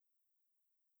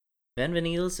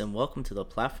Bienvenidos and welcome to the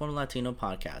Platform Latino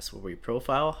podcast, where we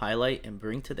profile, highlight, and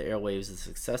bring to the airwaves the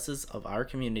successes of our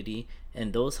community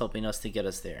and those helping us to get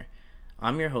us there.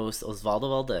 I'm your host, Osvaldo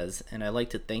Valdez, and I'd like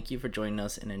to thank you for joining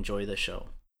us and enjoy the show.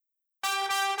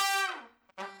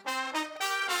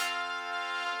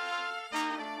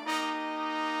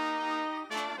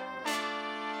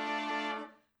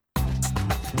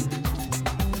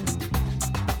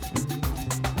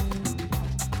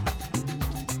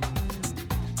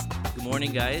 Good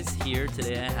morning, guys. Here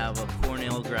today I have a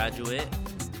Cornell graduate,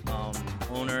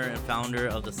 owner and founder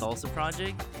of the Salsa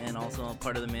project, and also a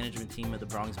part of the management team at the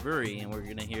Bronx Brewery. And we're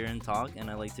going to hear and talk, and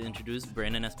I'd like to introduce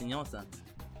Brandon Espinosa.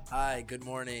 Hi, good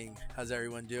morning. How's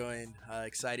everyone doing?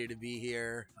 Excited to be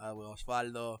here with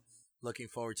Osvaldo. Looking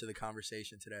forward to the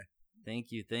conversation today.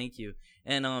 Thank you.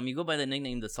 And you go by the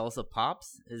nickname the Salsa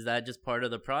Pops. Is that just part of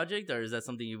the project, or is that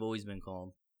something you've always been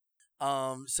called?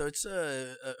 So it's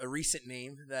a recent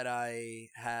name that I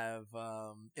have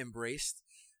embraced.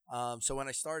 So when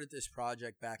I started this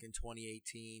project back in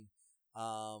 2018,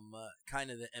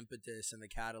 kind of the impetus and the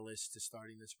catalyst to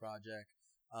starting this project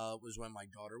was when my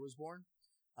daughter was born.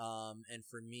 And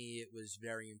for me, it was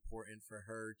very important for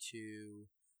her to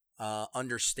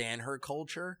understand her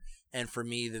culture, and for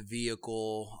me, the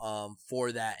vehicle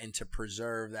for that and to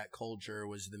preserve that culture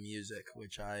was the music,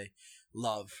 which I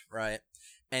love, right?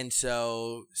 And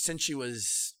so since she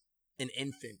was an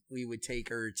infant, we would take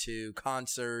her to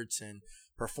concerts and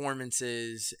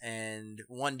performances. And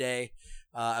one day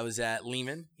I was at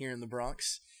Lehman here in the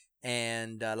Bronx,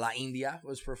 and La India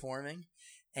was performing.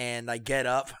 And I get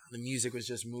up. The music was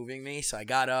just moving me. So I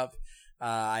got up.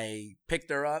 I picked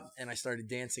her up, and I started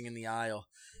dancing in the aisle.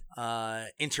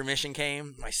 Intermission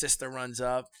came. My sister runs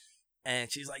up.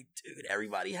 And she's like, dude,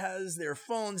 everybody has their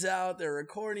phones out. They're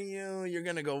recording you. You're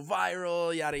going to go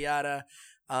viral, yada, yada.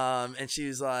 And she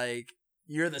was like,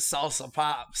 you're the Salsa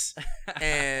Pops.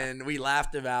 And we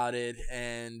laughed about it.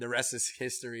 And the rest is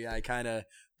history. I kind of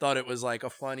thought it was like a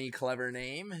funny, clever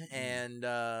name. And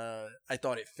I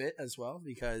thought it fit as well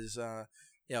because,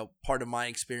 part of my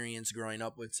experience growing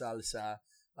up with salsa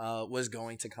was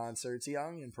going to concerts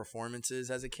young and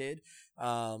performances as a kid.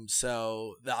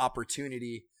 So the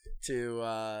opportunity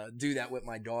to do that with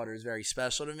my daughter is very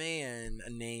special to me, and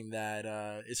a name that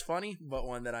is funny, but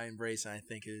one that I embrace and I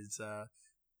think is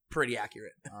pretty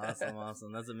accurate.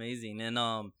 Awesome. That's amazing.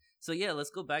 And so yeah,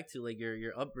 let's go back to like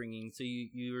your upbringing. So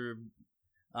you're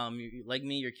like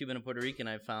me, you're Cuban and Puerto Rican,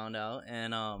 I found out.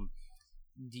 And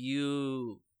do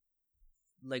you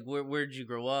like where did you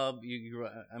grow up? You grew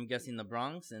up, I'm guessing, the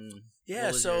Bronx. And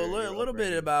yeah, so a little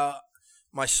bit about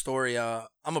my story.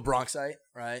 I'm a Bronxite,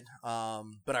 right?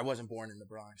 But I wasn't born in the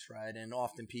Bronx, right? And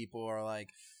often people are like,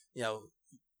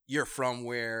 you're from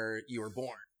where you were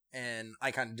born. And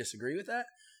I kind of disagree with that.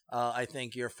 I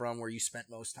think you're from where you spent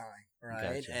most time,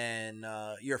 right? Gotcha. And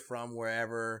you're from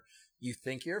wherever you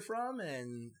think you're from,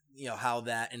 and how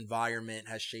that environment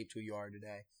has shaped who you are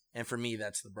today. And for me,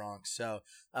 that's the Bronx. So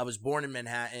I was born in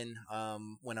Manhattan.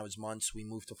 When I was months, we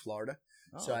moved to Florida.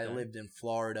 So okay. I lived in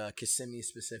Florida, Kissimmee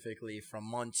specifically, from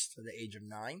months to the age of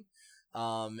 9.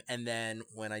 And then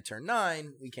when I turned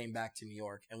 9, we came back to New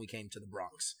York, and we came to the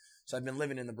Bronx. So I've been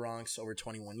living in the Bronx over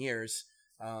 21 years.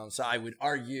 So I would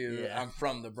argue I'm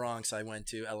from the Bronx. I went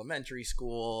to elementary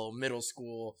school, middle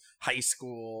school, high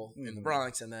school in the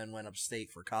Bronx, and then went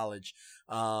upstate for college.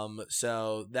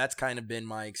 So that's kind of been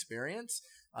my experience.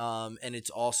 And it's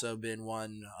also been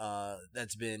one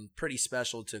that's been pretty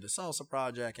special to the Salsa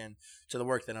project and to the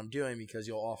work that I'm doing, because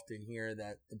you'll often hear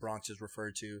that the Bronx is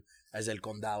referred to as El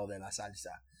Condado de la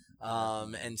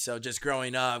Salsa. And so just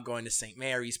growing up, going to St.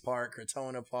 Mary's Park,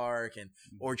 Crotona Park, and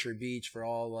Orchard Beach for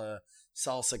all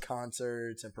salsa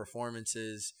concerts and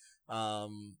performances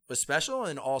was special.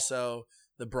 And also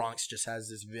the Bronx just has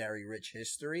this very rich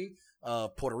history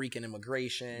of Puerto Rican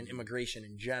immigration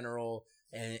in general,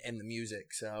 and the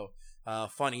music. So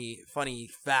funny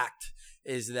fact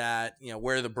is that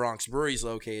where the Bronx Brewery is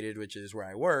located, which is where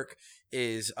I work,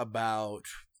 is about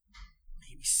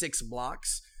maybe 6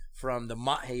 blocks from the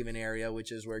Mott Haven area,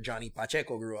 which is where Johnny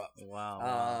Pacheco grew up.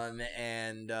 Wow.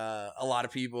 And a lot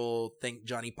of people think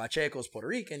Johnny Pacheco's Puerto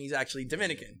Rican. He's actually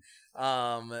Dominican.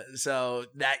 So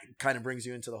that kind of brings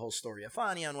you into the whole story of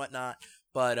Fania and whatnot.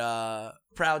 But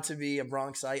proud to be a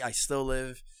Bronxite. I still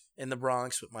live in the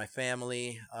Bronx with my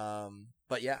family.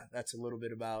 But yeah, that's a little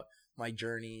bit about my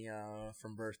journey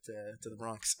from birth to the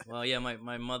Bronx. Well, yeah,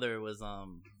 my mother was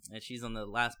and she's on the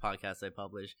last podcast I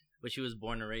published, but she was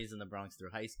born and raised in the Bronx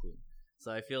through high school.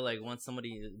 So I feel like once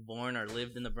somebody is born or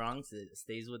lived in the Bronx, it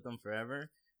stays with them forever.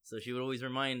 So she would always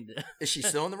remind. Is she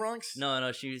still in the Bronx?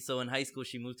 No. So in high school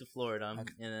she moved to Florida,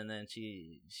 Okay. and then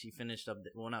she finished up.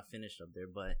 Well, not finished up there,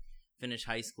 but finished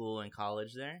high school and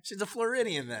college there. She's a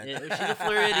Floridian then. Yeah, she's a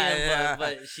Floridian, Yeah.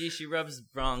 but she rubs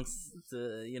Bronx.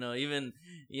 To even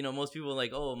most people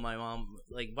like, oh, my mom,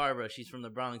 like Barbara, she's from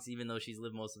the Bronx, even though she's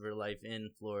lived most of her life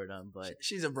in Florida. But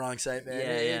she's a Bronxite, man.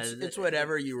 Yeah, It's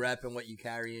whatever you rep and what you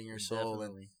carry in your soul.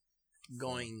 definitely. And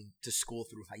going to school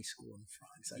through high school in the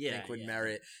Bronx, I Yeah, think would yeah.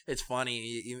 merit. It's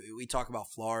funny. We talk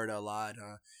about Florida a lot,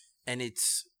 and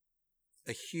it's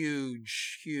a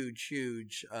huge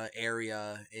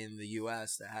area in the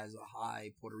U.S. that has a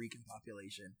high Puerto Rican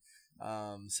population.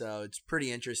 So it's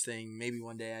pretty interesting. Maybe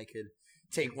one day I could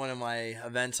take one of my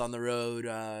events on the road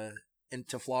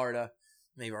into Florida,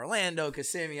 maybe Orlando,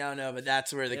 Kissimmee, I don't know, but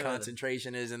that's where the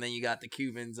concentration is. And then you got the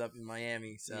Cubans up in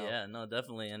Miami. So yeah, no,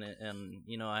 definitely, and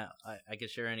I could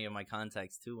share any of my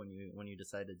contacts too when you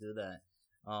decide to do that.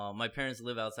 My parents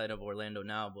live outside of Orlando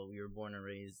now, but we were born and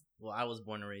raised. Well, I was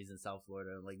born and raised in South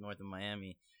Florida, like north of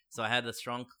Miami. So I had a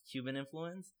strong Cuban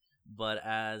influence, but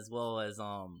as well as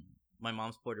my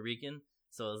mom's Puerto Rican,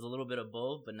 so it was a little bit of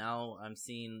both. But now I'm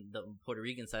seeing the Puerto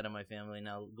Rican side of my family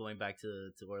now going back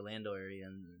to Orlando area,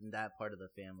 and that part of the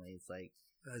family. It's like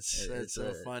that's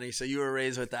so funny. So you were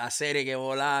raised with the acere que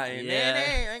vola, and yeah.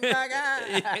 nene, ven pa acá.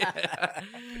 Yeah.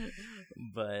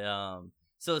 But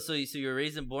So you're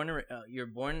raised in you're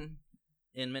born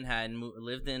in Manhattan,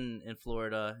 lived in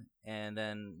Florida, and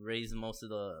then raised most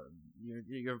of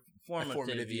your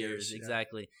formative years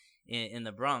exactly in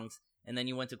the Bronx, and then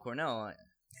you went to Cornell.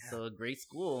 Yeah. So a great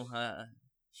school.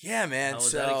 Yeah, man.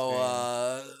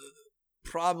 So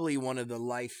probably one of the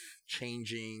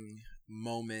life-changing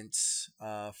moments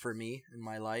for me in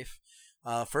my life.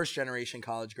 First generation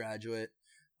college graduate,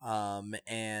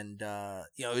 and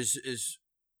it was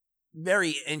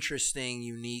very interesting,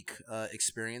 unique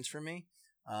experience for me,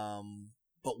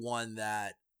 but one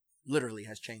that literally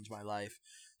has changed my life.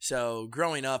 So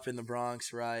growing up in the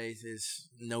Bronx, right, this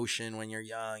notion when you're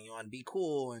young, you want to be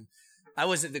cool, and I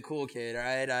wasn't the cool kid,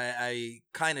 right? I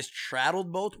kind of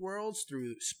straddled both worlds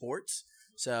through sports.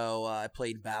 So I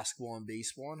played basketball and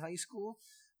baseball in high school,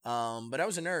 but I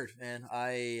was a nerd, man.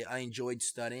 I enjoyed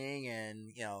studying,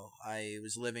 and I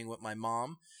was living with my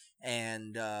mom.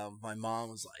 And my mom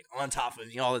was like on top of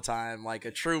me all the time, like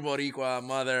a true Boricua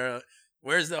mother.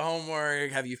 Where's the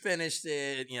homework? Have you finished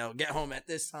it? Get home at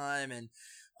this time. And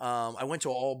I went to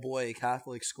an all-boy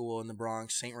Catholic school in the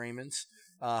Bronx, St. Raymond's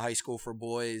high school for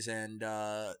boys, and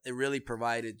it really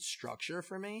provided structure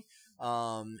for me.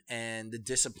 And the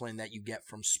discipline that you get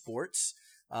from sports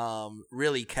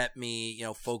really kept me,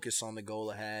 focused on the goal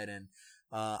ahead. And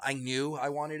I knew I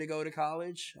wanted to go to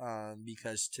college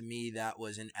because to me that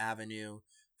was an avenue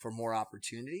for more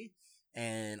opportunity.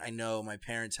 And I know my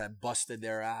parents had busted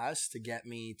their ass to get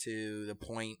me to the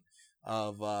point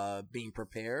of being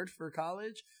prepared for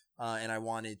college. And I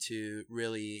wanted to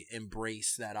really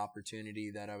embrace that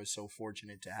opportunity that I was so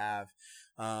fortunate to have.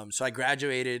 So I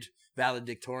graduated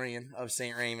valedictorian of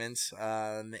St. Raymond's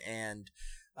and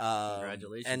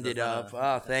congratulations. Ended up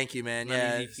thank you, man.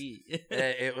 Yeah, easy feat.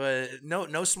 it was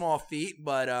no small feat,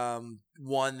 but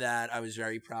one that I was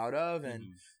very proud of,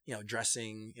 and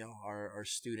addressing our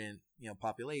student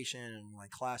population and my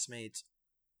classmates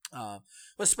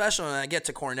was special. And I get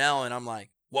to Cornell and I'm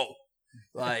like, whoa,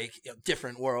 like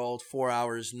different world, 4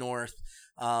 hours north,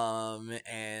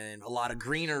 and a lot of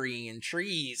greenery and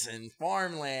trees and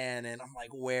farmland, and I'm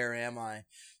like, where am I?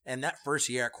 And that first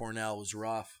year at Cornell was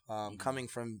rough. Coming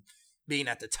from being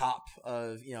at the top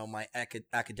of my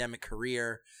academic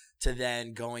career to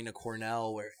then going to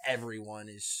Cornell, where everyone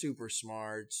is super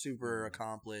smart, super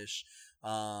accomplished,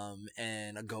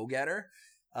 and a go-getter,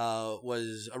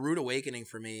 was a rude awakening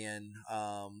for me. And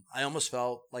I almost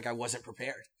felt like I wasn't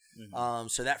prepared. Mm-hmm.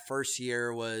 So that first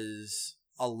year was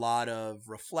a lot of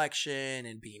reflection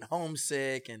and being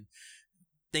homesick and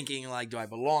thinking like, do I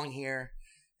belong here?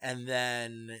 And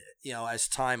then, as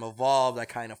time evolved, I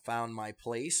kind of found my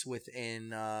place within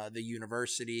the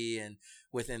university and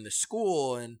within the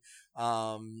school, and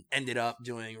ended up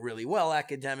doing really well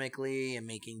academically and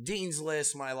making dean's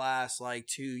lists my last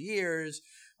 2 years,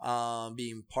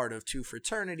 being part of 2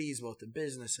 fraternities, both a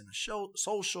business and a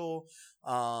social,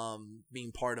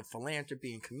 being part of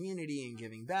philanthropy and community and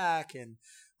giving back, and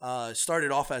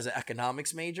started off as an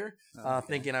economics major,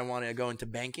 thinking I wanted to go into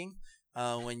banking.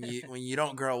 When you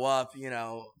don't grow up,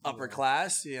 upper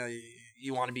class,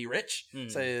 you want to be rich. Mm-hmm.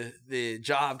 So the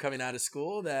job coming out of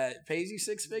school that pays you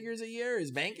 6 figures a year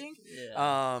is banking.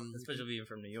 Yeah. Especially being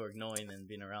from New York, knowing and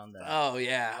being around that. Oh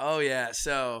yeah.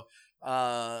 So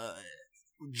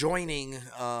joining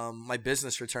my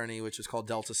business fraternity, which was called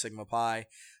Delta Sigma Pi,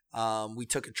 we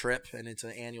took a trip, and it's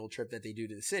an annual trip that they do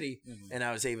to the city. Mm-hmm. And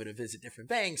I was able to visit different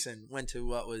banks and went to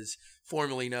what was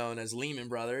formerly known as Lehman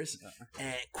Brothers,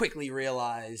 and quickly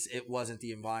realized it wasn't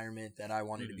the environment that I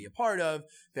wanted to be a part of.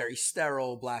 Very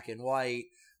sterile, black and white.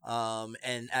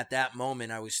 And at that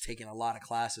moment, I was taking a lot of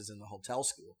classes in the hotel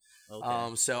school.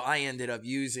 Okay. So I ended up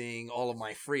using all of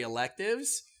my free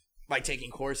electives by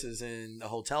taking courses in the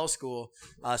hotel school.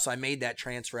 So I made that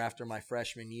transfer after my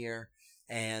freshman year.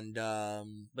 And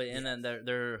then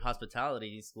their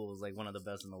hospitality school is like one of the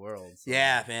best in the world. So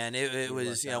yeah, man, it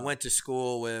was, went to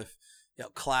school with,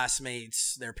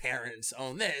 classmates, their parents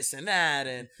own this and that,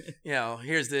 and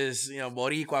here's this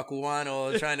Boricua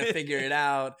Cubano trying to figure it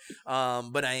out.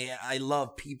 But I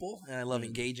love people, and I love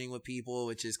engaging with people,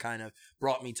 which has kind of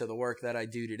brought me to the work that I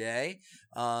do today.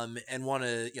 And one of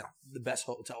the best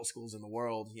hotel schools in the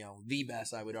world, the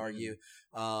best, I would argue.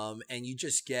 And you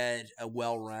just get a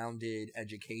well-rounded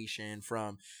education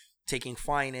from taking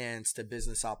finance to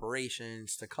business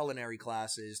operations to culinary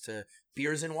classes to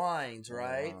beers and wines,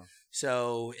 right? Wow.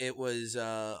 So it was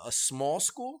a small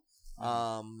school,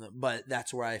 but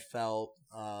that's where I felt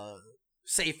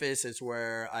safest. It's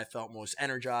where I felt most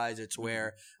energized. It's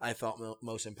where I felt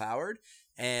most empowered.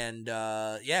 And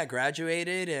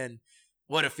graduated, and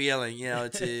what a feeling,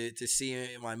 to see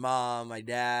my mom, my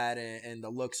dad, and the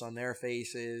looks on their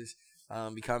faces.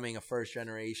 Becoming a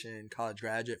first-generation college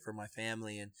graduate for my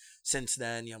family. And since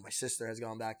then, my sister has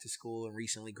gone back to school and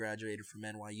recently graduated from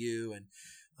NYU, and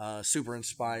super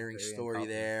inspiring story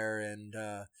there. And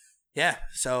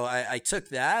so I took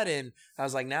that, and I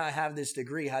was like, now I have this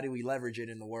degree. How do we leverage it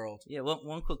in the world? Yeah,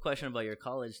 one quick question about your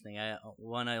college thing.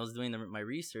 When I was doing my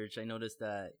research, I noticed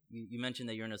that you mentioned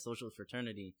that you're in a social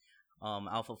fraternity,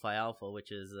 Alpha Phi Alpha,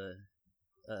 which is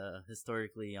a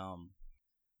historically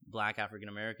Black African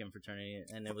American fraternity,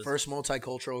 and it was first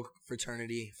multicultural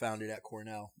fraternity founded at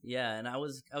Cornell. Yeah, and I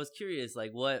was curious,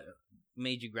 like, what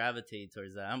made you gravitate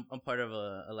towards that? I'm part of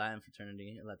a Latin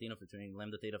fraternity, a Latino fraternity,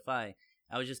 Lambda Theta Phi.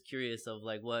 I was just curious of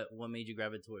like what made you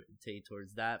gravitate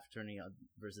towards that fraternity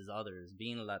versus others,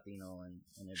 being a Latino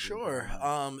and sure.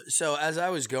 So as I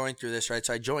was going through this, right,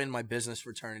 so I joined my business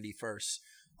fraternity first.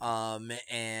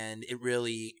 And it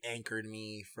really anchored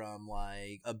me from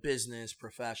like a business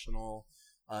professional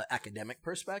academic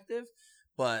perspective,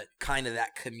 but kind of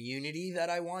that community that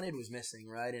I wanted was missing,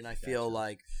 right? And I feel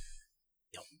like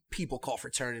people call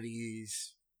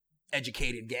fraternities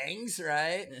educated gangs,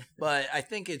 right? But I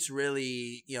think it's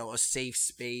really a safe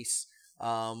space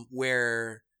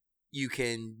where you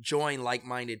can join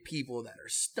like-minded people that are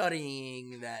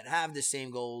studying, that have the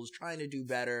same goals, trying to do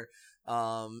better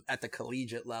at the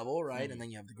collegiate level, right? And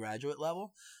then you have the graduate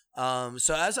level.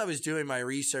 So as I was doing my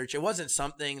research, it wasn't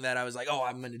something that I was like, oh,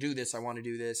 I'm going to do this. I want to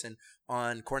do this. And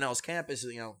on Cornell's campus,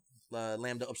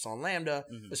 Lambda Upsilon Lambda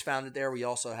was founded there. We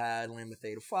also had Lambda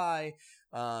Theta Phi.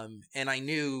 And I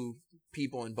knew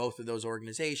people in both of those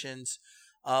organizations.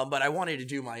 But I wanted to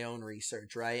do my own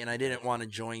research, right? And I didn't want to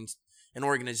join an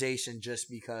organization just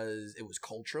because it was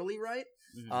culturally right.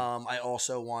 I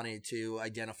also wanted to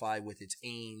identify with its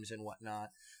aims and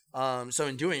whatnot. So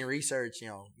in doing research,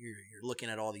 you're looking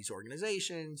at all these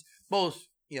organizations, both,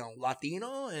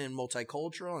 Latino and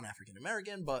multicultural and African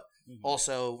American, but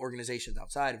also organizations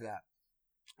outside of that,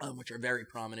 which are very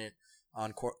prominent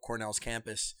on Cornell's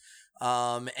campus.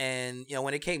 And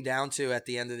when it came down to at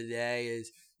the end of the day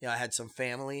is, I had some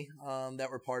family that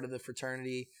were part of the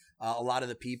fraternity. A lot of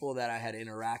the people that I had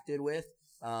interacted with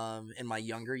in my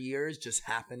younger years just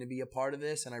happened to be a part of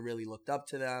this, and I really looked up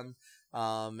to them.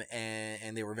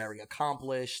 And they were very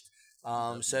accomplished.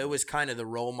 So it was kind of the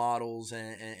role models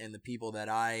and the people that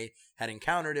I had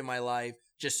encountered in my life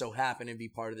just so happened to be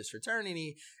part of this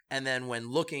fraternity. And then when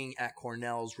looking at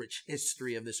Cornell's rich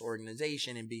history of this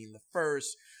organization and being the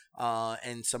first,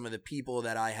 and some of the people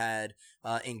that I had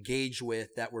engaged with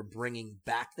that were bringing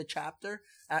back the chapter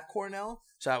at Cornell.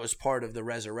 So I was part of the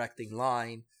resurrecting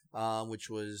line, which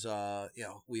was,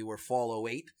 we were Fall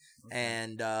 08. Okay.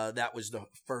 And that was the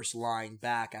first line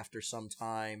back after some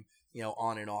time,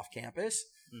 on and off campus.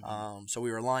 So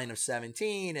we were a line of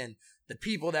 17, and the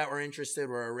people that were interested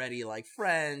were already like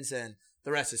friends, and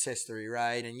the rest is history,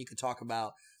 right? And you could talk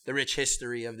about the rich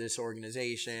history of this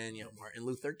organization, Martin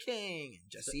Luther King,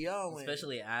 and Jesse Owens.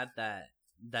 Especially at that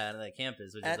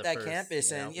campus. Which at is that first,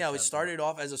 campus. And, it started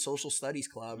off as a social studies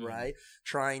club, right?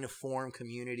 Trying to form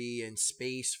community and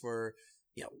space for,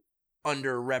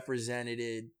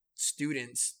 underrepresented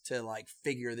students to like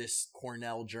figure this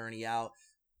Cornell journey out,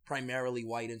 primarily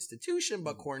white institution,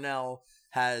 but Cornell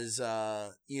has I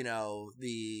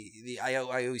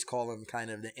always call them kind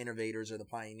of the innovators or the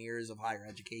pioneers of higher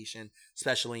education,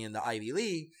 especially in the Ivy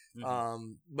League.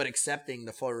 But accepting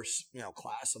the first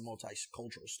class of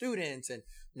multicultural students, and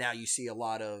now you see a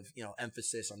lot of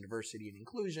emphasis on diversity and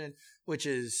inclusion, which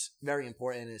is very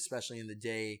important, especially in the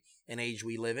day and age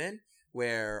we live in,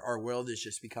 where our world is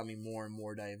just becoming more and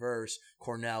more diverse.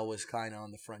 Cornell was kind of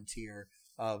on the frontier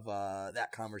of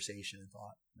that conversation and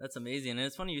thought. That's amazing. And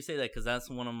it's funny you say that, because that's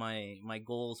one of my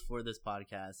goals for this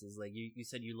podcast is, like, you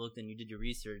said you looked and you did your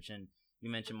research, and you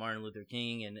mentioned Martin Luther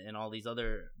King and all these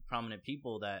other prominent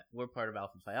people that were part of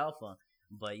Alpha Phi Alpha.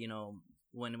 But,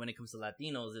 when it comes to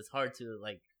Latinos, it's hard to,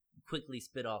 like, quickly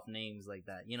spit off names like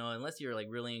that, unless you're, like,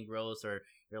 really engrossed or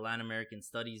you're a Latin American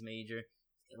studies major.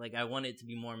 Like, I want it to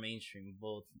be more mainstream,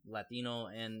 both Latino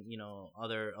and,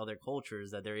 other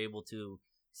cultures, that they're able to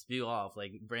spew off,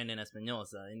 like Brandon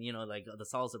Espinosa and like the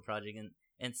Salsa project,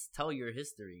 and tell your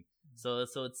history. So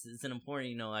it's an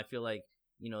important, I feel like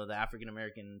the African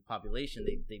American population,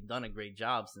 they've done a great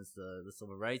job since the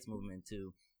civil rights movement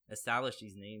to establish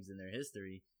these names in their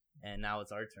history, and now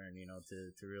it's our turn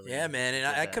to really man. And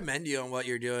I commend you on what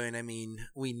you're doing. I mean,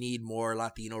 we need more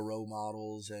Latino role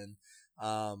models, and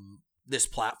this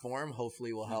platform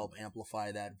hopefully will help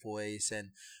amplify that voice. And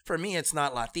for me, it's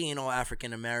not Latino,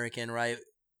 African American, right?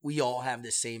 We all have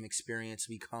the same experience.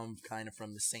 We come kind of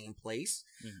from the same place.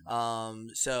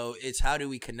 So it's how do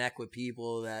we connect with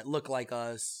people that look like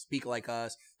us, speak like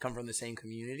us, come from the same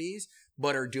communities,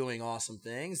 but are doing awesome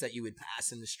things that you would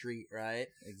pass in the street, right?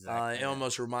 Exactly. It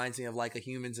almost reminds me of like a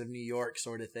Humans of New York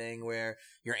sort of thing, where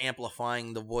you're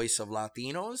amplifying the voice of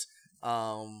Latinos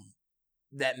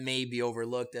that may be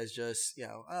overlooked as just,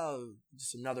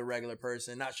 just another regular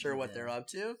person, not sure what they're up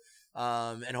to.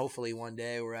 And hopefully one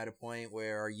day we're at a point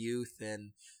where our youth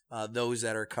and those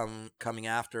that are coming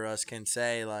after us can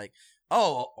say, like,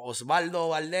 oh, Osvaldo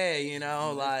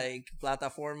Valde, like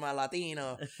Plataforma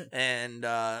Latino, and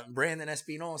Brandon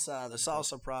Espinosa, the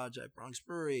Salsa Project, Bronx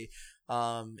Brewery.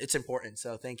 It's important.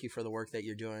 So thank you for the work that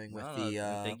you're doing with the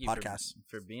podcast.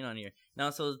 For being on here.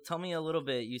 Now, so tell me a little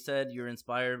bit. You said you're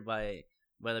inspired by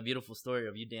the beautiful story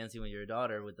of you dancing with your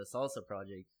daughter with the Salsa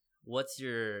Project. What's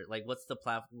the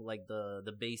platform, like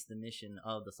the base, the mission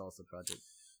of the Salsa Project?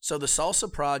 So the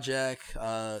Salsa Project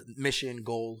mission,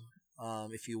 goal,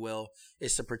 if you will,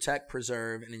 is to protect,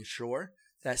 preserve, and ensure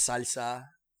that salsa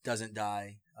doesn't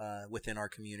die within our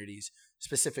communities,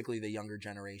 specifically the younger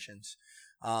generations.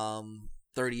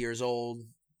 30 years old,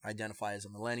 identify as a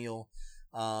millennial.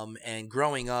 And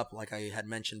growing up, like I had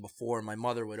mentioned before, my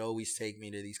mother would always take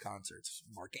me to these concerts.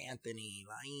 Mark Anthony,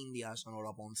 La India,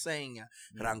 Sonora Ponceña,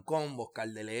 Gran Combo,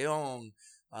 Cal de Leon,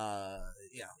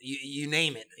 you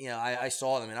name it. I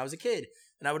saw them, and I was a kid.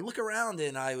 And I would look around,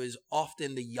 and I was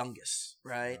often the youngest,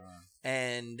 right?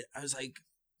 And I was like,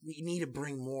 we need to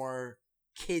bring more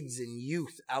kids and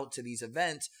youth out to these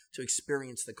events to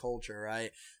experience the culture,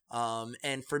 right?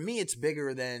 And for me, it's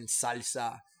bigger than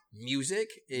salsa music.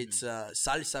 It's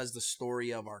salsa is the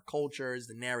story of our culture, is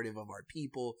the narrative of our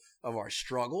people, of our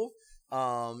struggle,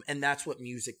 and that's what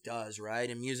music does, right?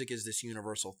 And music is this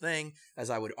universal thing, as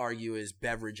I would argue, is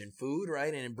beverage and food,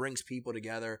 right? And it brings people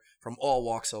together from all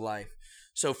walks of life.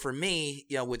 So for me,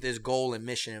 with this goal and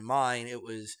mission in mind, it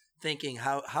was thinking,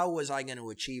 how was I going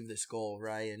to achieve this goal,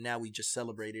 right? And now we just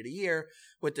celebrated a year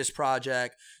with this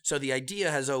project. So the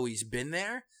idea has always been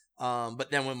there.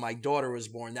 But then when my daughter was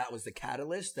born, that was the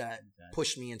catalyst that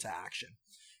pushed me into action.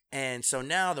 And so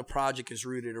now the project is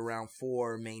rooted around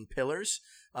 4 main pillars.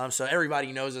 So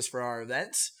everybody knows us for our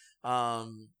events.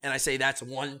 And I say that's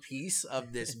one piece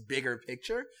of this bigger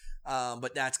picture.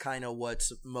 But that's kind of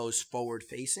what's most forward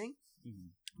facing.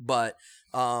 But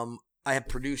I have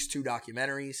produced 2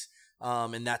 documentaries.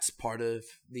 And that's part of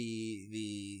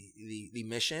the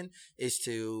mission, is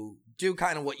to do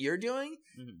kind of what you're doing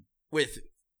with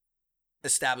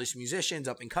established musicians,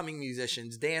 up-and-coming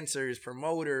musicians, dancers,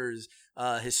 promoters,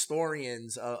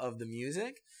 historians of the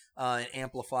music, and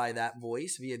amplify that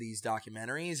voice via these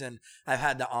documentaries. And I've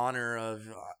had the honor of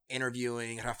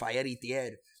interviewing Rafael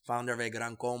Itier, founder of El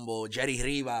Gran Combo, Jerry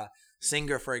Riva,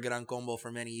 singer for El Gran Combo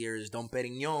for many years, Don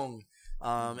Perignon,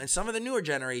 and some of the newer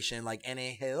generation like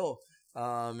N.A.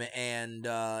 and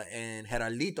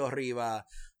Geraldito Riva.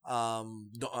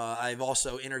 I've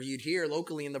also interviewed here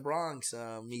locally in the Bronx,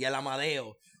 Miguel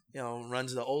Amadeo,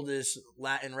 runs the oldest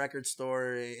Latin record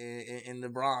store in the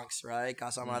Bronx, right?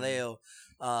 Casa Amadeo,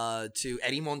 to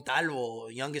Eddie Montalvo,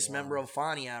 youngest member of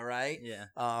Fania, right? Yeah.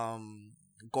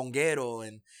 Conguero.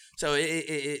 And so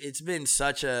it's been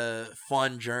such a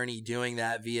fun journey doing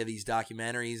that via these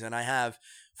documentaries. And I have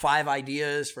 5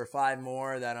 ideas for 5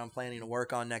 more that I'm planning to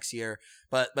work on next year.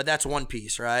 But that's one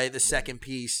piece, right? The second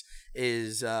piece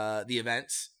is the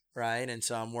events, right? And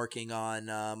so I'm working on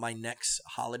my next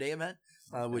holiday event,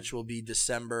 which will be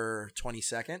December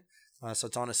 22nd. So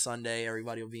it's on a Sunday.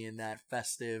 Everybody will be in that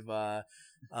festive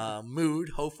mood,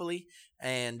 hopefully,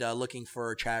 and looking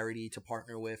for a charity to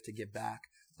partner with to give back.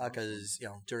 Because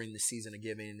during the season of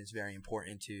giving, it's very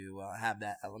important to have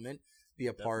that element be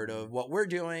a part of what we're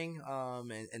doing,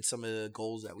 and some of the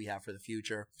goals that we have for the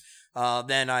future.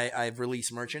 Then I've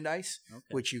released merchandise,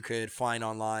 which you could find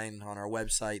online on our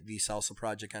website,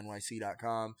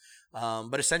 thesalsaprojectnyc.com.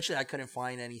 But essentially, I couldn't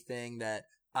find anything that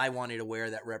I wanted to wear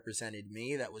that represented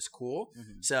me, that was cool.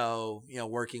 So,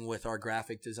 working with our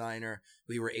graphic designer,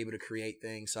 we were able to create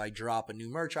things. So I drop a new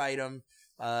merch item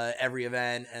every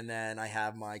event, and then I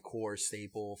have my core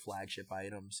staple flagship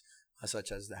items,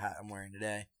 such as the hat I'm wearing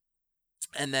today.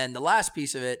 And then the last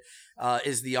piece of it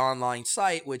is the online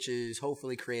site, which is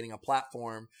hopefully creating a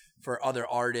platform for other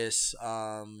artists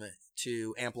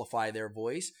to amplify their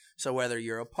voice. So whether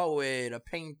you're a poet, a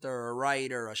painter, a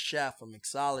writer, a chef, a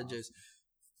mixologist,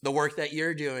 the work that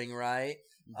you're doing, right?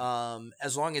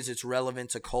 As long as it's relevant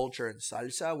to culture and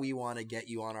salsa, we want to get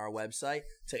you on our website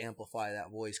to amplify that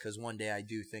voice. Because one day I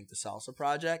do think the Salsa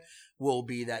Project will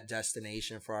be that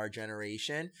destination for our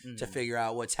generation to figure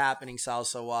out what's happening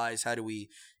salsa-wise. How do we,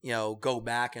 go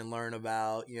back and learn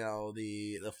about,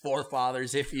 the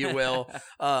forefathers, if you will,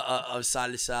 of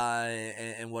salsa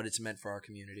and what it's meant for our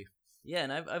community. Yeah,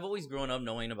 and I've always grown up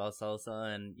knowing about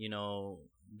salsa and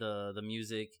the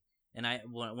music. And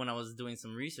when I was doing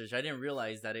some research, I didn't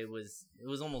realize that it was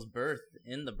almost birthed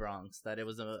in the Bronx, that it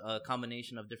was a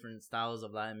combination of different styles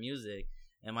of Latin music.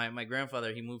 And my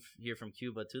grandfather, he moved here from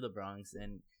Cuba to the Bronx,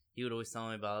 and he would always tell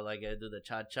me about, like, I do the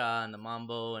cha-cha and the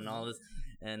mambo and all this,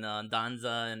 and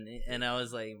danza, and I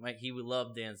was like, he would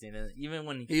love dancing. And even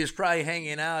when he was probably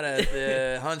hanging out at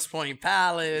the Hunts Point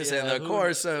Palace and the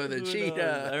Corso, the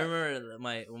Cheetah. I remember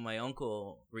when my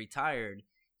uncle retired,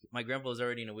 my grandpa was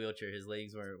already in a wheelchair. His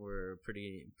legs were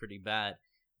pretty bad,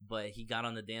 but he got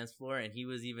on the dance floor and he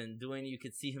was even doing. You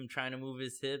could see him trying to move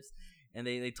his hips, and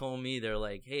they told me, they're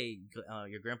like, "Hey,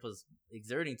 your grandpa's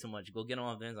exerting too much. Go get him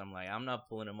off the dance." I'm like, "I'm not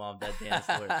pulling him off that dance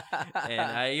floor." And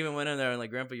I even went in there and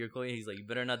like, "Grandpa, you're cool." He's like, "You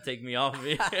better not take me off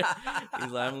me."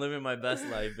 He's like, "I'm living my best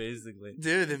life, basically."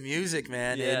 Dude, the music,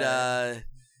 man. Yeah.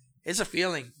 It's a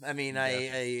feeling. I mean,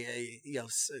 I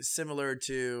similar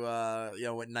to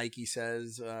what Nike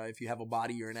says. If you have a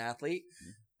body, you're an athlete.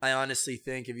 I honestly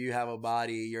think if you have a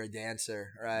body, you're a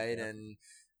dancer, right? Yeah. And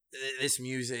this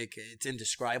music, it's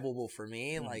indescribable for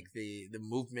me. Like the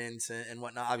movements and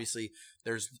whatnot. Obviously,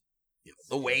 there's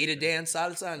the way to dance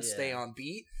salsa and stay on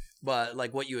beat, but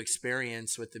like what you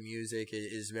experience with the music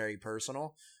is very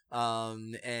personal.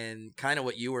 And kind of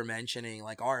what you were mentioning,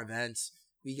 like our events,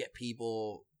 we get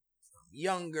people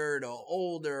younger to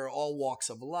older, all walks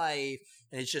of life,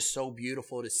 and it's just so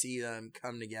beautiful to see them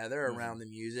come together around the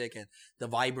music, and the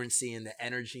vibrancy and the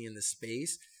energy in the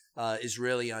space is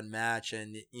really unmatched.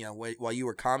 And while you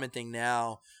were commenting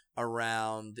now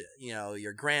around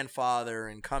your grandfather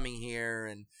and coming here,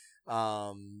 and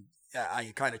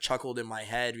I kind of chuckled in my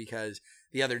head because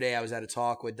the other day I was at a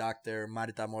talk with Dr.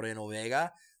 Marta Moreno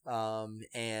Vega,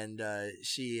 and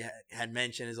she had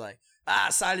mentioned, is like,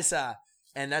 salsa.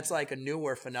 And that's like a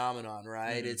newer phenomenon,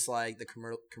 right? It's like the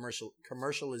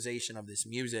commercialization of this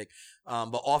music,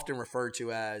 but often referred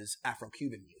to as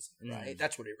Afro-Cuban music, right?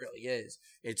 That's what it really is.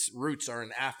 Its roots are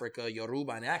in Africa,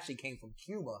 Yoruba, and it actually came from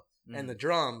Cuba and the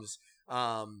drums.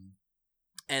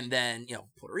 And then,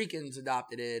 Puerto Ricans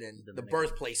adopted it, and the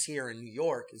birthplace here in New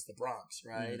York is the Bronx,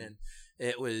 right? And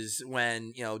it was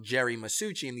when, Jerry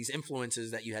Masucci and these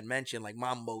influences that you had mentioned, like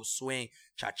mambo, swing,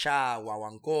 cha-cha,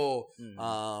 guaguancó,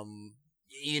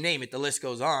 you name it, the list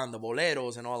goes on, the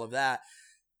boleros and all of that.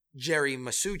 Jerry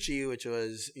Masucci, which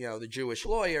was, the Jewish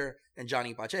lawyer, and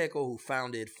Johnny Pacheco, who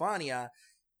founded Fania,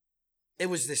 it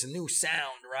was this new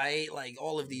sound, right? Like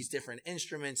all of these different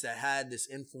instruments that had this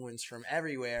influence from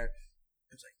everywhere.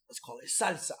 It was like, let's call it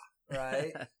salsa,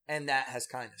 right? And that has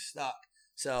kind of stuck.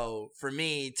 So for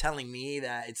me, telling me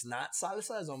that it's not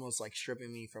salsa is almost like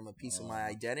stripping me from a piece of my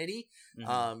identity,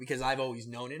 because I've always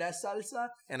known it as salsa,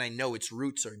 and I know its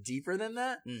roots are deeper than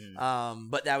that.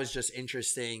 But that was just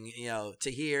interesting,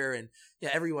 to hear, and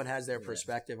everyone has their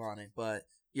perspective on it. But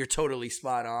you're totally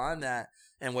spot on that,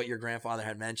 and what your grandfather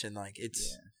had mentioned, like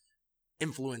it's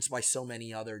influenced by so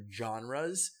many other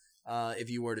genres.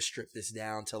 If you were to strip this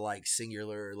down to like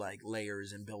singular like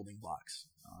layers and building blocks.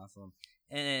 Awesome.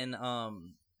 And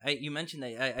you mentioned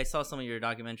that I saw some of your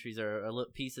documentaries or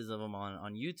pieces of them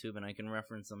on YouTube, and I can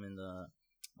reference them in the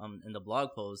in the blog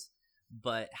post.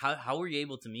 But how were you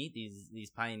able to meet these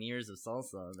pioneers of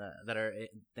salsa that are,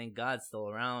 thank God, still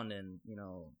around, and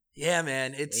Yeah,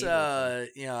 man, it's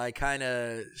I kind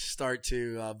of start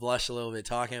to blush a little bit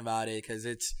talking about it, because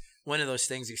it's one of those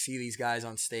things. You see these guys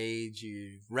on stage,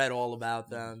 you've read all about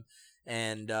them,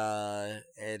 and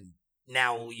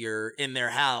now you're in their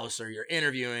house, or you're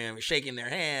interviewing them, shaking their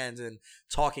hands and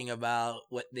talking about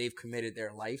what they've committed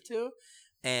their life to.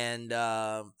 And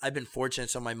I've been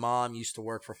fortunate. So my mom used to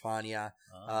work for Fania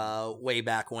way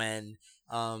back when.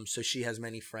 So she has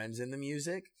many friends in the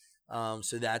music.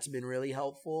 So that's been really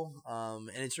helpful. And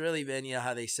it's really been,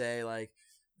 how they say, like,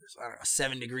 there's, I don't know,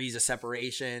 7 degrees of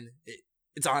separation.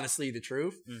 It's honestly the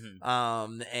truth.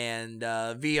 Mm-hmm. And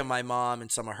via my mom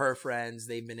and some of her friends,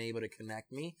 they've been able to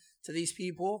connect me to these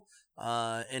people.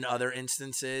 In other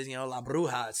instances, La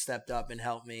Bruja stepped up and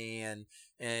helped me, and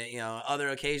other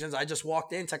occasions, I just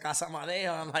walked into Casa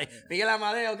Amadeo. I'm like, Miguel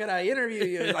Amadeo, can I interview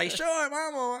you? He's like, sure,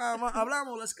 vamos,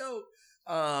 hablamos, let's go.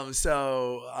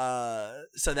 So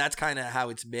that's kind of how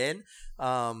it's been.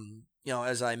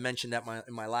 As I mentioned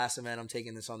in my last event, I'm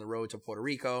taking this on the road to Puerto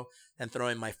Rico and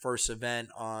throwing my first event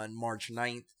on March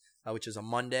 9th, which is a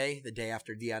Monday, the day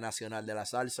after Día Nacional de la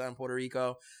Salsa in Puerto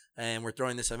Rico. And we're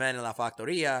throwing this event in La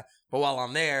Factoria. But while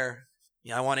I'm there,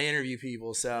 I want to interview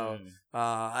people. So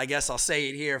I guess I'll say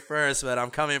it here first, but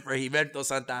I'm coming for Gilberto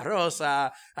Santa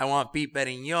Rosa. I want Pete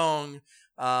Perignon.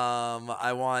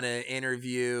 I want to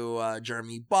interview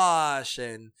Jeremy Bosch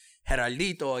and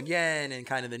Geraldito again, and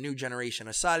kind of the new generation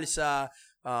of salsa.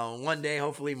 One day,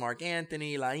 hopefully, Mark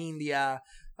Anthony, La India,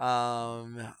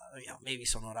 maybe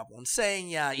Sonora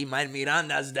Ponceña, Imael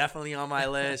Miranda is definitely on my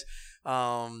list.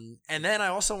 And then I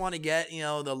also want to get,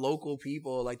 the local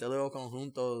people, like the little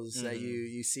conjuntos that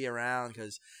you see around,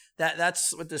 because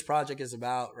that's what this project is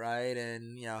about, right?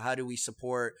 And, how do we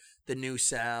support the new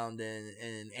sound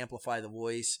and amplify the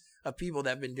voice of people that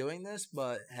have been doing this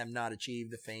but have not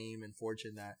achieved the fame and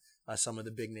fortune that some of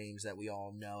the big names that we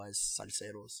all know as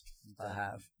salseros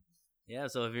have. Yeah,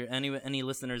 so if you're any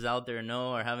listeners out there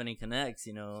know or have any connects,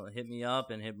 hit me up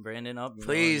and hit Brandon up.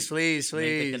 Please. Make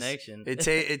the connection. It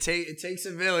takes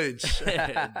a village.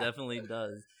 It definitely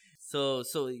does. So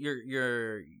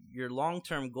your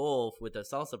long-term goal with the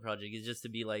Salsa project is just to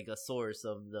be like a source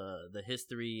of the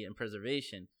history and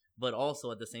preservation, but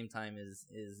also at the same time is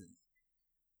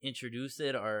introduce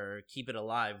it or keep it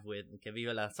alive with Que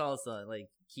Viva la Salsa, like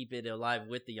keep it alive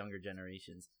with the younger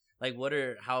generations. Like,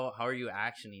 how are you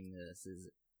actioning this?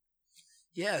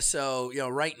 So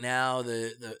right now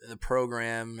the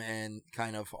program and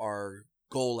kind of our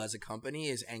goal as a company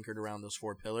is anchored around those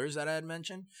 4 pillars that I had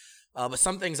mentioned. But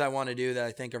some things I want to do that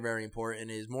I think are very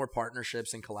important is more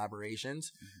partnerships and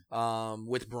collaborations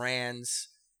with brands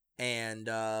and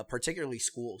particularly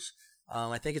schools.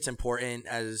 I think it's important,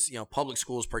 as public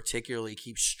schools particularly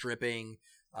keep stripping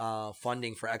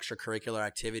funding for extracurricular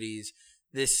activities.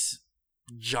 This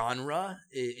genre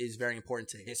is very important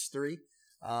to history,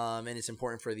 and it's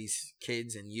important for these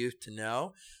kids and youth to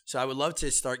know. So I would love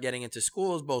to start getting into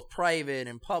schools, both private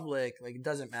and public, like it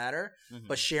doesn't matter,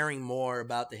 but sharing more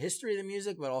about the history of the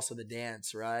music, but also the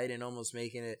dance, right? And almost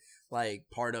making it like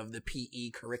part of the PE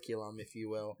curriculum, if you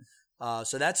will.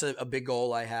 So that's a big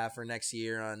goal I have for next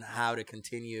year on how to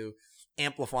continue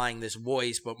amplifying this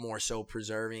voice, but more so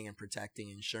preserving and protecting,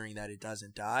 ensuring that it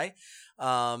doesn't die.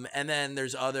 And then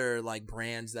there's other like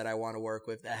brands that I want to work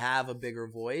with that have a bigger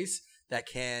voice that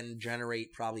can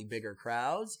generate probably bigger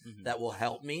crowds that will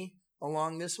help me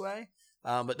along this way.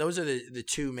 But those are the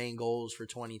 2 main goals for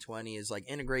 2020 is like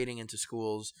integrating into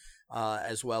schools,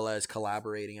 as well as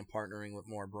collaborating and partnering with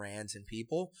more brands and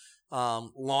people.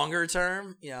 Longer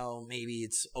term, maybe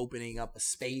it's opening up a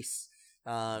space,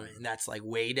 and that's like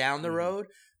way down the road,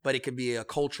 but it could be a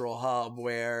cultural hub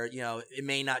where, it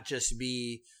may not just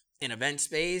be an event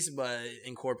space, but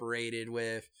incorporated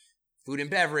with food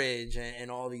and beverage and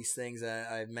all these things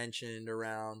that I've mentioned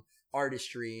around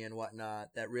artistry and whatnot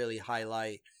that really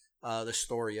highlight the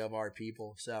story of our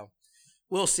people. So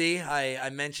we'll see. I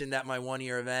mentioned at my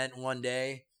 1-year event, one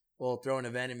day we'll throw an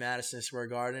event in Madison Square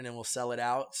Garden and we'll sell it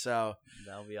out. So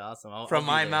that'll be awesome. From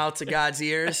my mouth to God's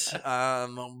ears.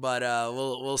 But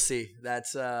we'll see.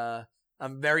 That's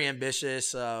I'm very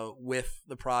ambitious with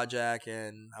the project,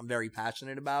 and I'm very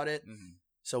passionate about it.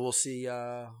 So we'll see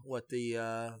what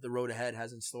the road ahead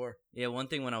has in store. Yeah, one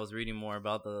thing when I was reading more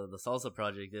about the Salsa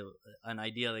project, an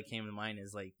idea that came to mind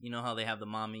is like, how they have the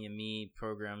Mommy and Me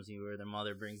programs where their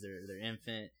mother brings their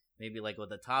infant, maybe like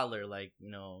with a toddler, like,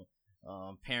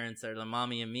 parents are the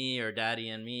Mommy and Me or Daddy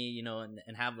and Me,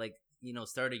 and have like,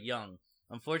 started young.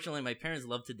 Unfortunately, my parents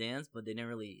love to dance, but they didn't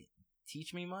really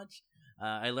teach me much.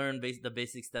 I learned the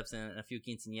basic steps in a few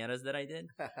quinceañeras that I did,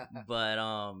 but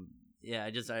yeah,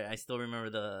 I still remember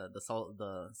the salt.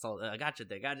 I gotcha.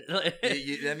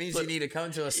 That means you need to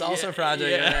come to a salsa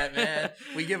project event, man.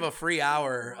 We give a free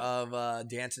hour of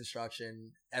dance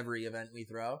instruction every event we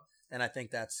throw, and I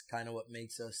think that's kind of what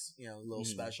makes us, a little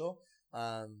special.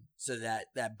 So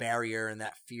that barrier and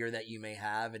that fear that you may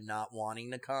have and not wanting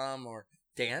to come or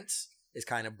dance is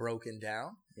kind of broken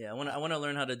down. Yeah, I want to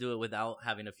learn how to do it without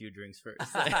having a few drinks first.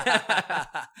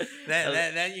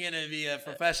 then you're gonna be a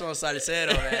professional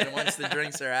salsero, man. Once the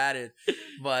drinks are added,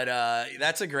 but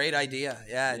that's a great idea.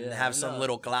 Yeah, and have some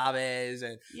little claves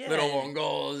and little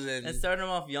bongos and starting them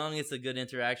off young. It's a good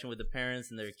interaction with the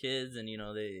parents and their kids, and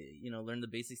they learn the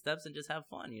basic steps and just have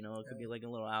fun. It could be like a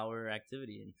little hour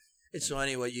activity. And it's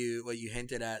funny what you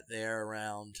hinted at there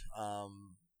around.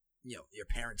 Your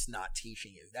parents not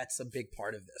teaching you. That's a big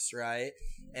part of this, right?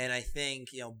 And I think,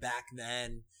 back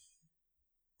then,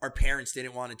 our parents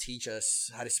didn't want to teach us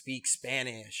how to speak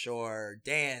Spanish or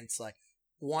dance,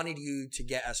 wanted you to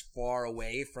get as far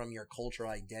away from your cultural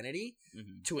identity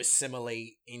to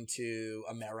assimilate into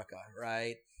America,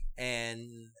 right?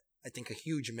 And I think a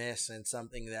huge miss and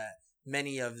something that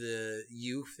many of the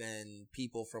youth and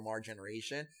people from our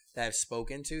generation that I've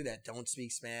spoken to that don't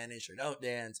speak Spanish or don't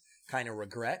dance kind of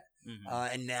regret.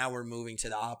 And now we're moving to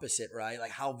the opposite, right? Like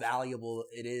how valuable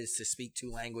it is to speak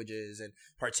two languages, and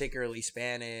particularly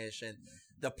Spanish, and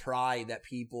the pride that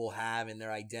people have in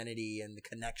their identity and the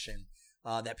connection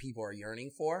that people are yearning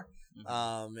for.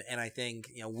 And I think,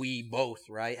 we both,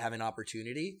 right, have an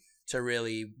opportunity to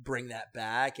really bring that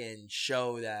back and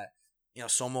show that,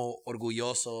 somos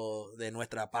orgullosos de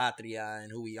nuestra patria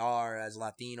and who we are as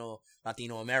Latino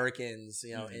Americans,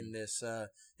 in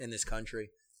this country.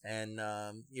 And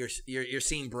you're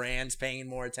seeing brands paying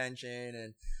more attention,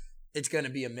 and it's going to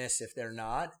be a miss if they're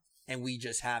not. And we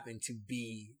just happen to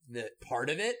be the part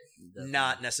of it,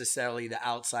 not necessarily the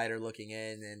outsider looking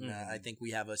in. And I think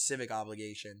we have a civic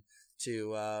obligation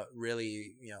to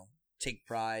really, take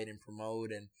pride and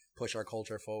promote and push our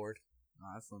culture forward.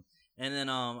 Awesome. And then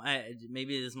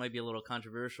maybe this might be a little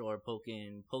controversial or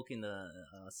poking the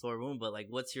sore wound, but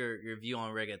what's your view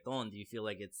on reggaeton? Do you feel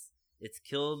like it's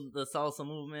killed the salsa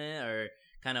movement or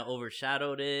kind of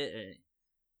overshadowed it?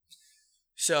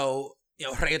 So,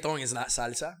 reggaeton is not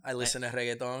salsa. I listen to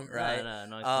reggaeton, right?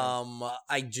 No,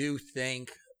 I do think,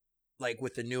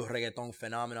 with the new reggaeton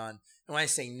phenomenon, and when I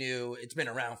say new, it's been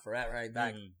around forever, right?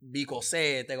 Back Vico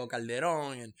C, Tego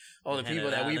Calderon, and all the people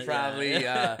that we probably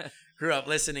grew up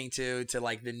listening to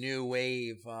the new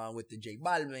wave with the J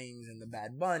Balvins and the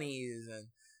Bad Bunnies and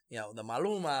the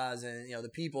Malumas and, the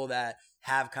people that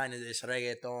have kind of this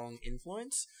reggaeton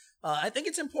influence. I think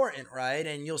it's important, right?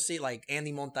 And you'll see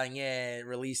Andy Montañez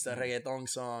released a reggaeton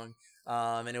song,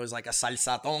 and it was like a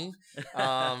salsatón,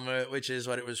 which is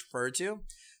what it was referred to.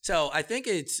 So I think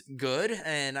it's good.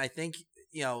 And I think,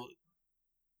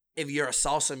 if you're a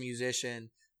salsa musician,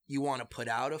 you want to put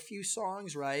out a few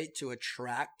songs, right, to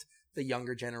attract the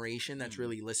younger generation that's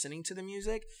really listening to the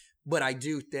music. But I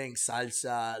do think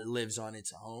salsa lives on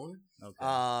its own.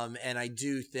 Okay. And I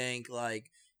do think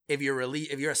if you're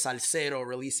a salsero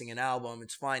releasing an album,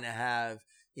 it's fine to have,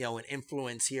 an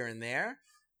influence here and there,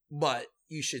 but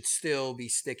you should still be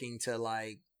sticking to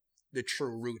the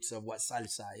true roots of what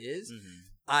salsa is.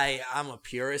 I'm a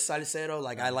purist salsero.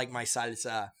 I like my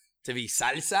salsa to be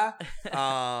salsa.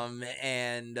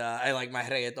 And I like my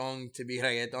reggaeton to be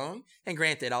reggaeton. And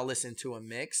granted, I'll listen to a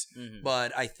mix.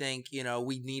 But I think,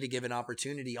 we need to give an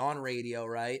opportunity on radio,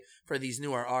 right, for these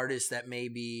newer artists that may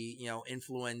be,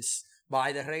 influenced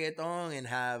by the reggaeton and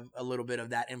have a little bit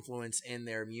of that influence in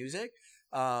their music.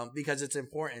 Because it's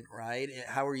important, right?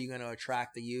 How are you going to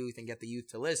attract the youth and get the youth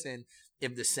to listen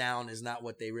if the sound is not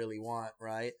what they really want,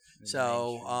 right?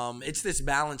 So it's this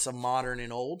balance of modern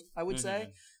and old, I would say.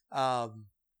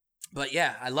 But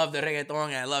yeah, I love the reggaeton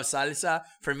and I love salsa.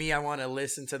 For me, I want to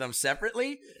listen to them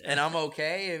separately, and I'm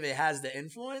okay if it has the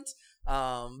influence.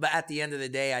 But at the end of the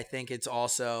day, I think it's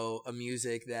also a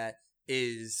music that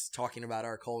is talking about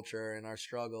our culture and our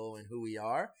struggle and who we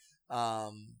are.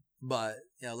 But,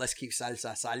 let's keep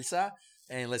salsa,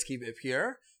 and let's keep it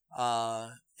pure,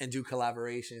 and do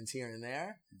collaborations here and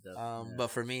there. But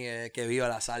for me, que viva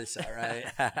la salsa, right?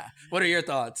 What are your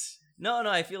thoughts? No,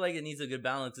 I feel like it needs a good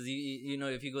balance because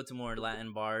if you go to more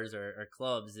Latin bars or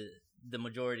clubs, the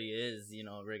majority is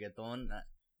reggaeton,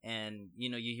 and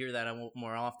you hear that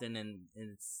more often, and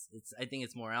it's I think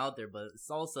it's more out there. But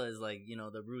salsa is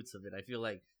the roots of it. I feel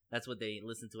like that's what they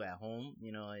listen to at home.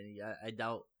 I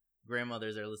doubt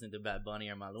grandmothers are listening to Bad Bunny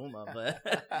or Maluma,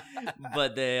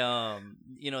 but they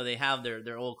they have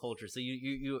their old culture. So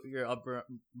you're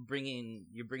bringing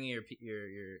your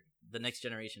the next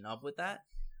generation up with that.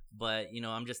 But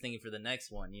I'm just thinking for the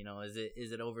next one, is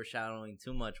it overshadowing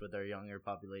too much with our younger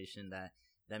population that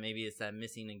maybe it's that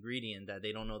missing ingredient that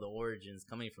they don't know the origins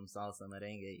coming from salsa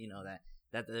merengue,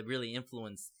 that really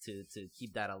influenced to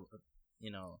keep that,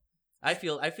 I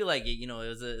feel like it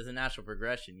was a natural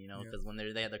progression, because when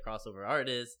they had the crossover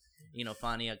artists,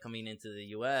 Fania coming into the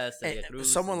U.S.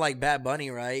 Someone like Bad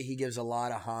Bunny, right? He gives a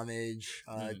lot of homage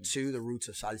to the roots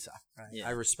of salsa, right? Yeah.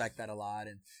 I respect that a lot,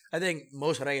 and I think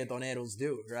most reggaetoneros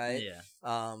do, right?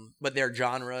 Yeah. But their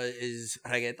genre is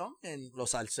reggaeton, and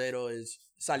los salseros is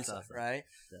salsa, right?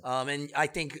 Yeah. And I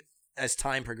think as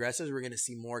time progresses, we're going to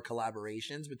see more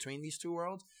collaborations between these two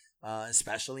worlds.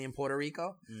 Especially in Puerto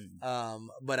Rico.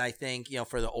 But I think,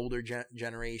 for the older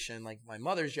generation, like my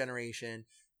mother's generation,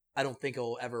 I don't think it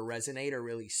will ever resonate or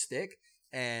really stick.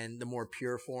 And the more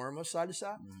pure form of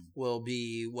salsa will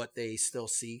be what they still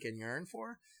seek and yearn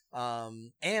for.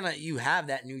 And you have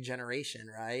that new generation,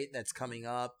 right, that's coming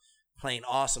up playing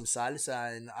awesome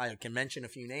salsa. And I can mention a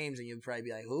few names and you'd probably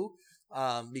be like, who?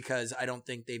 Because I don't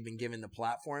think they've been given the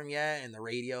platform yet, and the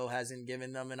radio hasn't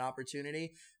given them an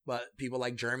opportunity. But people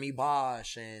like Jeremy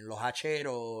Bosch and Los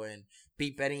Hachero and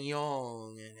Pete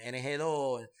Perignon and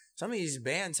NG2, and some of these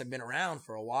bands have been around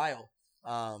for a while,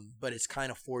 but it's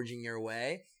kind of forging your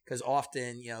way because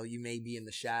often, you may be in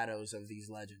the shadows of these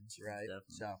legends, right? Definitely.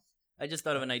 So I just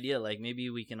thought of an idea, like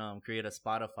maybe we can create a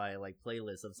Spotify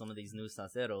playlist of some of these new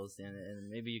salseros, and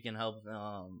maybe you can help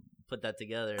put that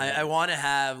together. I want to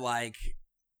have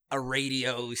a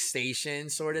radio station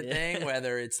sort of thing,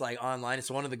 whether it's online.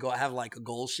 It's one of the I have a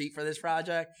goal sheet for this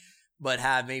project, but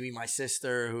have maybe my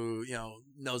sister who,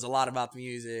 knows a lot about the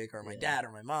music, or my dad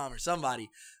or my mom or somebody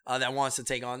that wants to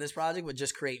take on this project, but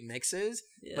just create mixes,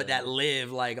 but that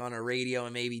live on a radio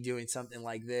and maybe doing something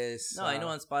like this. No, I know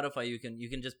on Spotify you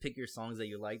can just pick your songs that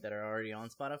you like that are already on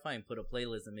Spotify and put a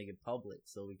playlist and make it public,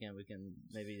 so we can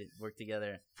maybe work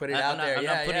together. Put it out there. I'm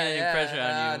not putting any pressure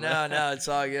on you. No, it's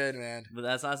all good, man. But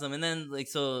that's awesome. And then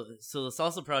so the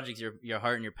salsa project's your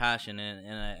heart and your passion,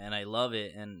 and I love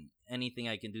it, and anything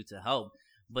I can do to help.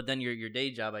 But then your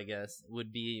day job, I guess,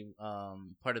 would be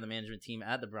part of the management team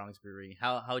at the Bronx Brewery.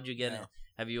 How'd you get it?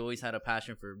 Have you always had a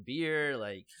passion for beer?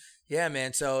 Yeah,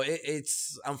 man. So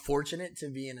I'm fortunate to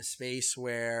be in a space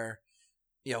where,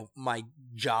 my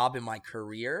job and my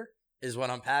career is what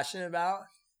I'm passionate about.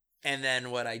 And then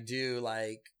what I do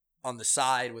on the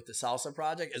side with the salsa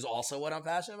project is also what I'm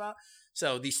passionate about.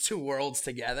 So these two worlds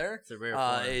together, it's a rare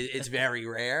it's very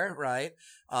rare, right?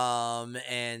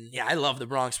 And yeah, I love the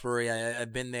Bronx Brewery.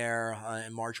 I've been there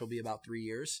in March will be about 3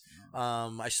 years.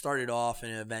 I started off in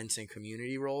an events and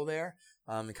community role there,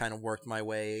 and kind of worked my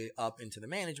way up into the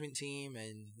management team,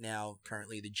 and now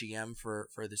currently the GM for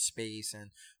the space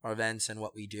and our events and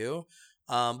what we do.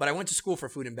 But I went to school for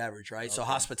food and beverage, right? Okay. So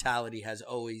hospitality has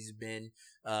always been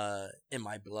in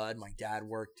my blood. My dad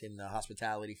worked in the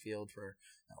hospitality field for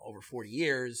over 40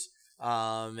 years.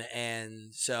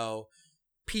 And so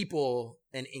people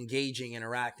and engaging,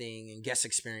 interacting, and guest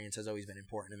experience has always been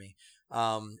important to me.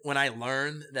 When I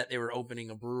learned that they were opening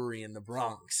a brewery in the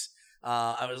Bronx,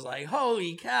 I was like,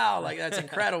 holy cow, that's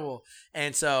incredible.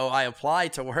 And so I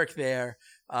applied to work there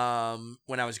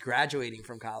when I was graduating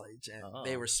from college, and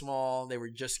they were small. They were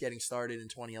just getting started in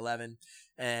 2011,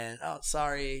 and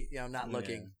sorry, not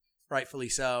looking, rightfully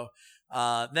so.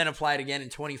 Then applied again in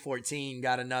 2014,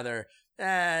 got another,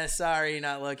 sorry,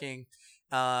 not looking.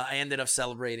 I ended up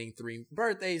celebrating 3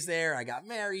 birthdays there. I got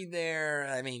married there.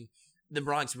 I mean, the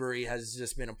Bronx Brewery has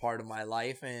just been a part of my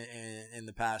life in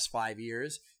the past 5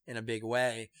 years in a big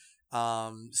way.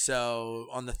 So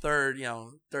on the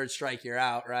third strike, you're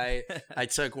out, right? I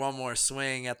took one more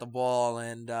swing at the ball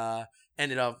and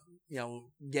ended up,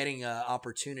 getting an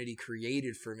opportunity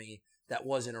created for me that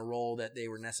wasn't a role that they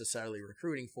were necessarily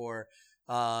recruiting for.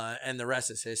 And the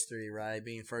rest is history, right?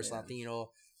 Being first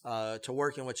Latino, to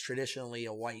work in what's traditionally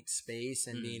a white space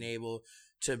and being able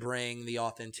to bring the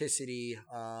authenticity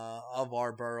of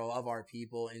our borough, of our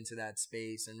people into that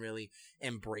space and really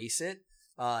embrace it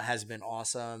has been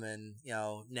awesome. And,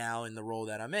 now in the role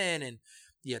that I'm in and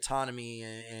the autonomy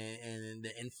and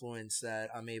the influence that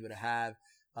I'm able to have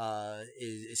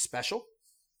is special.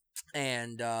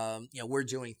 And, we're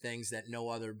doing things that no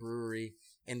other brewery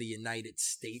in the United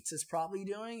States is probably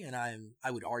doing. And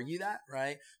I would argue that,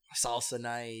 right? Salsa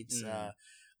nights,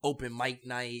 open mic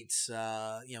nights.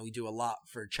 We do a lot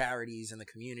for charities in the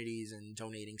communities and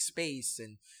donating space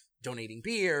and donating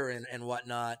beer and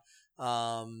whatnot.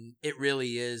 It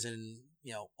really is. And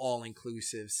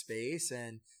all-inclusive space,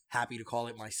 and happy to call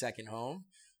it my second home.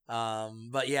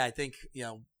 But yeah, I think,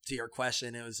 to your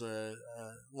question, it was a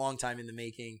long time in the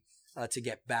making to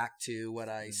get back to what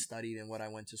I studied and what I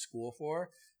went to school for.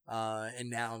 And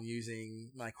now I'm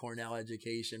using my Cornell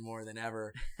education more than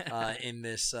ever in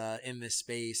this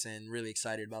space, and really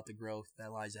excited about the growth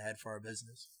that lies ahead for our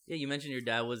business. Yeah, you mentioned your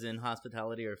dad was in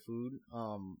hospitality or food.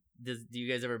 Do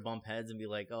you guys ever bump heads and be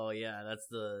like, oh yeah, that's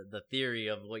the theory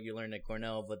of what you learned at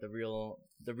Cornell, but the real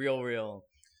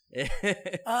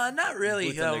not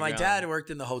really. My ground. dad worked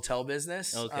in the hotel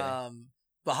business. Okay.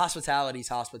 But hospitality is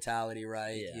hospitality,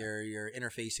 right? Yeah. You're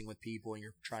interfacing with people, and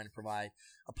you're trying to provide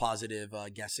a positive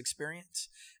guest experience.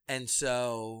 And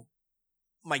so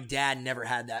my dad never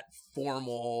had that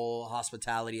formal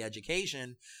hospitality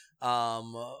education,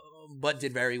 but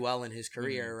did very well in his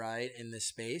career, right, in this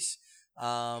space.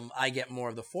 I get more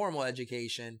of the formal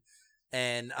education,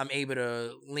 and I'm able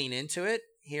to lean into it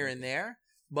here and there.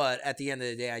 But at the end of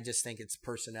the day, I just think it's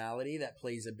personality that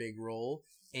plays a big role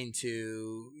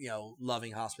into,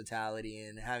 loving hospitality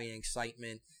and having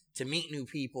excitement to meet new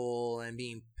people and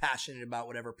being passionate about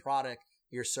whatever product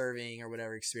you're serving or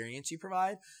whatever experience you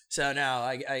provide. So no,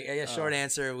 I guess short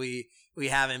answer, we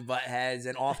haven't butt heads,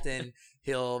 and often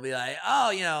he'll be like,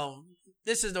 oh,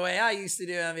 this is the way I used to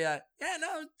do it. I'll be like, yeah,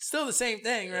 no, it's still the same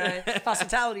thing, right?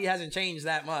 Hospitality hasn't changed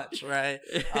that much, right?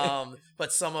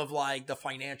 But some of like the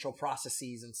financial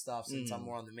processes and stuff, since I'm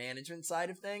more on the management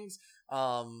side of things,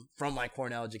 from my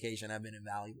Cornell education, have been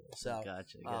invaluable. So,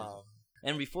 gotcha.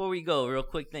 And before we go, real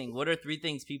quick thing, what are 3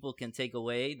 things people can take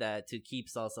away to keep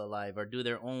salsa alive, or do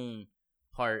their own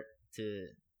part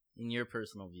in your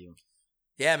personal view?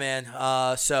 Yeah, man.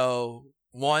 So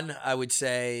one, I would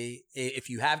say, if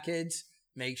you have kids,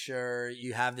 make sure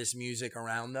you have this music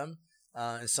around them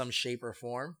in some shape or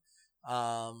form.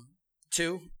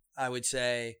 2, I would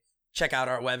say, check out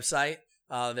our website.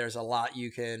 There's a lot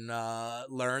you can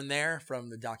learn there, from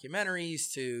the documentaries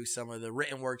to some of the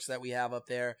written works that we have up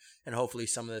there, and hopefully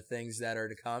some of the things that are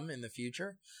to come in the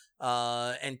future.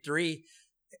 And 3,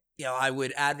 I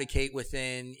would advocate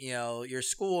within, your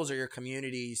schools or your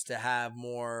communities to have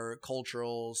more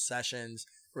cultural sessions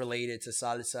related to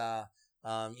salsa.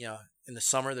 In the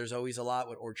summer, there's always a lot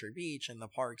with Orchard Beach and the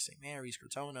park, St. Mary's,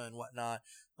 Crotona, and whatnot.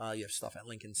 You have stuff at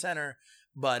Lincoln Center.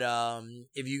 But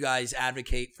if you guys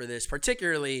advocate for this,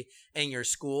 particularly in your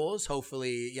schools,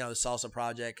 hopefully, the Salsa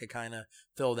Project could kind of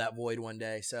fill that void one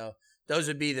day. So those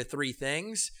would be the 3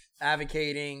 things: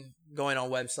 advocating, going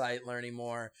on website, learning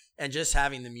more, and just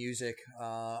having the music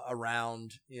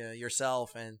around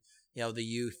yourself and, the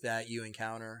youth that you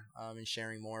encounter, and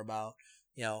sharing more about,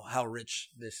 how rich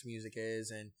this music is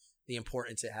and the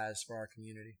importance it has for our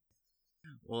community.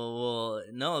 Well,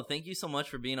 no, thank you so much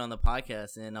for being on the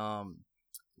podcast, and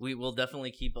we will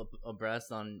definitely keep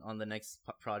abreast on the next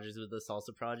projects with the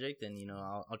Salsa Project, and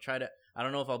I'll try to. I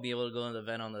don't know if I'll be able to go to the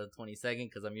event on the 22nd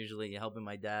because I'm usually helping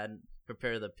my dad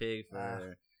prepare the pig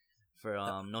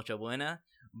for Noche Buena,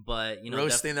 but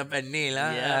roasting the pernil,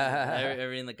 yeah,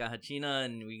 everything, the cajachina,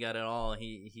 and we got it all.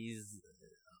 He's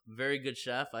a very good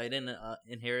chef. I didn't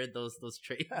inherit those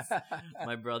traits.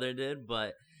 My brother did,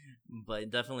 but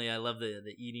definitely I love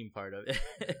the eating part of it.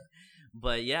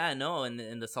 But yeah, no, and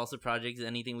the Salsa Project,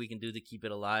 anything we can do to keep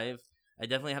it alive. I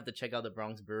definitely have to check out the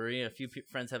Bronx Brewery. A few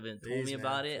friends haven't told me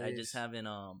about it. Please. I just haven't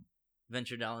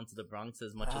ventured out into the Bronx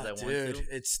as much as I want to. Dude,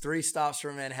 it's 3 stops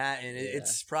from Manhattan. Yeah.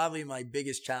 It's probably my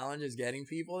biggest challenge is getting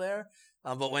people there.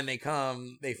 But when they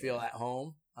come, they feel at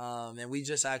home. And we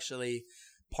just actually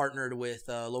partnered with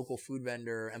a local food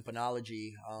vendor,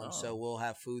 Empanology. So we'll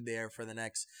have food there for the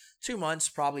next 2 months,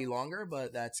 probably longer,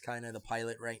 but that's kind of the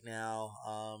pilot right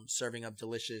now. Serving up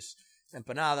delicious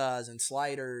empanadas and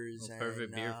sliders.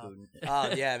 Perfect beer food. Oh,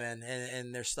 yeah, man.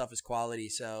 And their stuff is quality.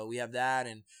 So we have that.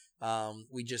 And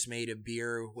we just made a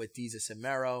beer with Jesus and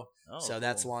Mero. So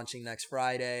that's launching next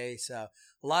Friday. So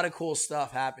a lot of cool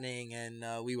stuff happening. And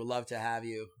we would love to have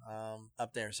you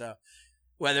up there. So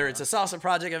whether it's a Salsa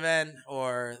Project event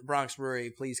or Bronx Brewery,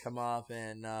 please come up.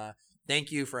 And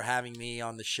thank you for having me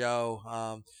on the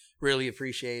show. Really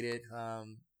appreciate it.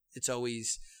 It's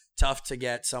always tough to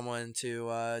get someone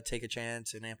to take a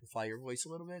chance and amplify your voice a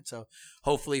little bit. So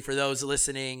hopefully for those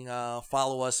listening,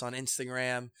 follow us on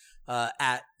Instagram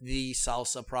at the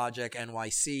Salsa Project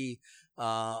NYC,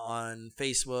 on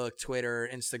Facebook, Twitter,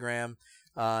 Instagram.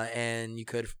 And you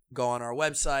could go on our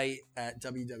website at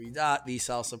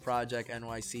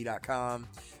www.thesalsaprojectnyc.com.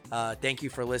 Thank you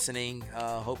for listening.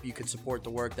 Hope you could support the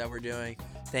work that we're doing.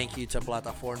 Thank you to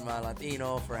Plataforma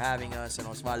Latino for having us, and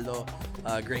Osvaldo.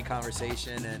 Great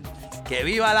conversation, and que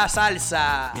viva la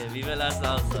salsa! Que viva la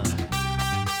salsa!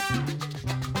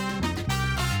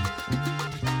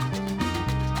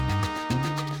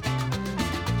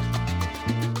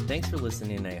 Thanks for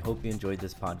listening, and I hope you enjoyed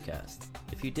this podcast.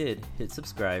 If you did, hit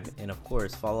subscribe, and of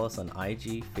course, follow us on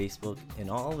IG, Facebook, and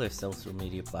all other social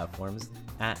media platforms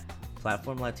at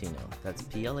Platform Latino. That's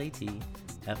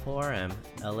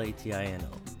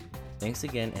PLATFORMLATINO. Thanks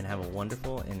again, and have a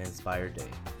wonderful and inspired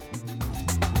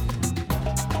day.